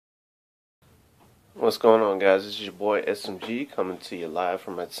What's going on, guys? This is your boy SMG coming to you live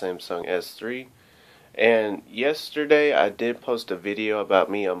from my Samsung S3. And yesterday I did post a video about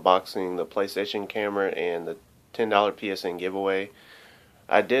me unboxing the PlayStation camera and the $10 PSN giveaway.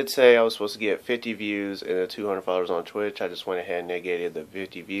 I did say I was supposed to get 50 views and 200 followers on Twitch. I just went ahead and negated the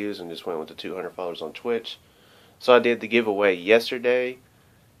 50 views and just went with the 200 followers on Twitch. So I did the giveaway yesterday,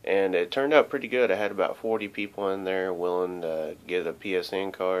 and it turned out pretty good. I had about 40 people in there willing to get a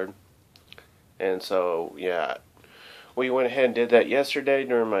PSN card. And so, yeah, we went ahead and did that yesterday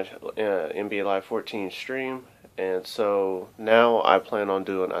during my NBA Live 14 stream. And so now I plan on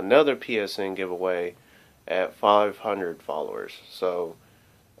doing another PSN giveaway at 500 followers. So,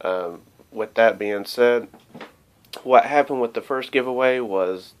 with that being said, what happened with the first giveaway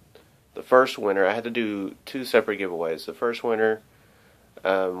was the first winner. I had to do two separate giveaways. The first winner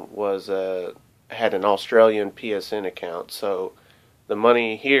had an Australian PSN account. So the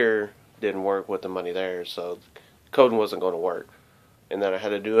money here didn't work with the money there, so the code wasn't going to work. And then I had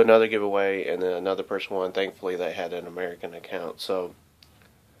to do another giveaway, and then another person won. Thankfully, they had an American account. So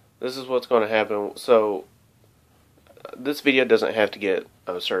this is what's going to happen. So this video doesn't have to get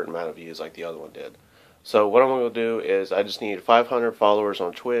a certain amount of views like the other one did. So what I'm going to do is I just need 500 followers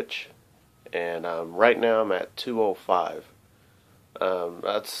on Twitch, and right now I'm at 205.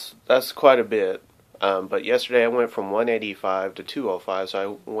 That's quite a bit. But yesterday I went from 185 to 205,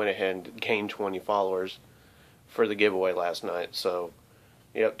 so I went ahead and gained 20 followers for the giveaway last night. So,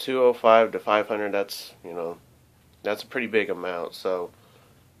 yep, 205 to 500. That's a pretty big amount. So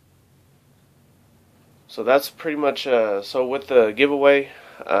that's pretty much. So with the giveaway,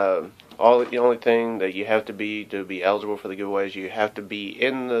 the only thing that you have to be eligible for the giveaway is you have to be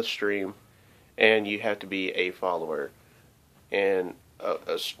in the stream, and you have to be a follower, and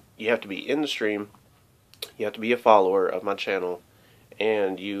you have to be in the stream. You have to be a follower of my channel,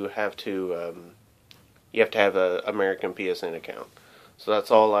 and you have to have an American PSN account. So that's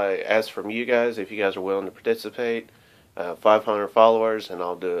all I ask from you guys. If you guys are willing to participate, 500 followers, and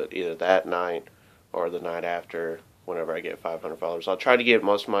I'll do it either that night or the night after whenever I get 500 followers. I'll try to get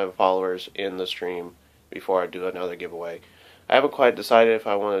most of my followers in the stream before I do another giveaway. I haven't quite decided if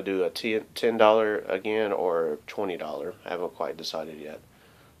I want to do a $10 again or $20. I haven't quite decided yet.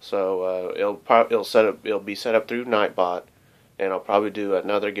 So it'll be set up through Nightbot, and I'll probably do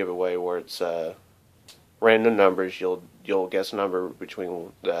another giveaway where it's random numbers. You'll guess a number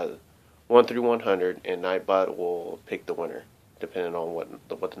between 1 through 100, and Nightbot will pick the winner depending on what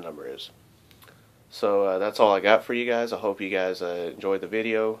the number is. So that's all I got for you guys. I hope you guys enjoyed the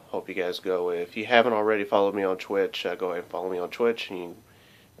video. Hope you guys go. If you haven't already followed me on Twitch, go ahead and follow me on Twitch, and you can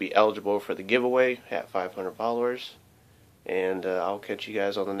be eligible for the giveaway at 500 followers. And I'll catch you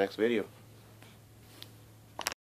guys on the next video.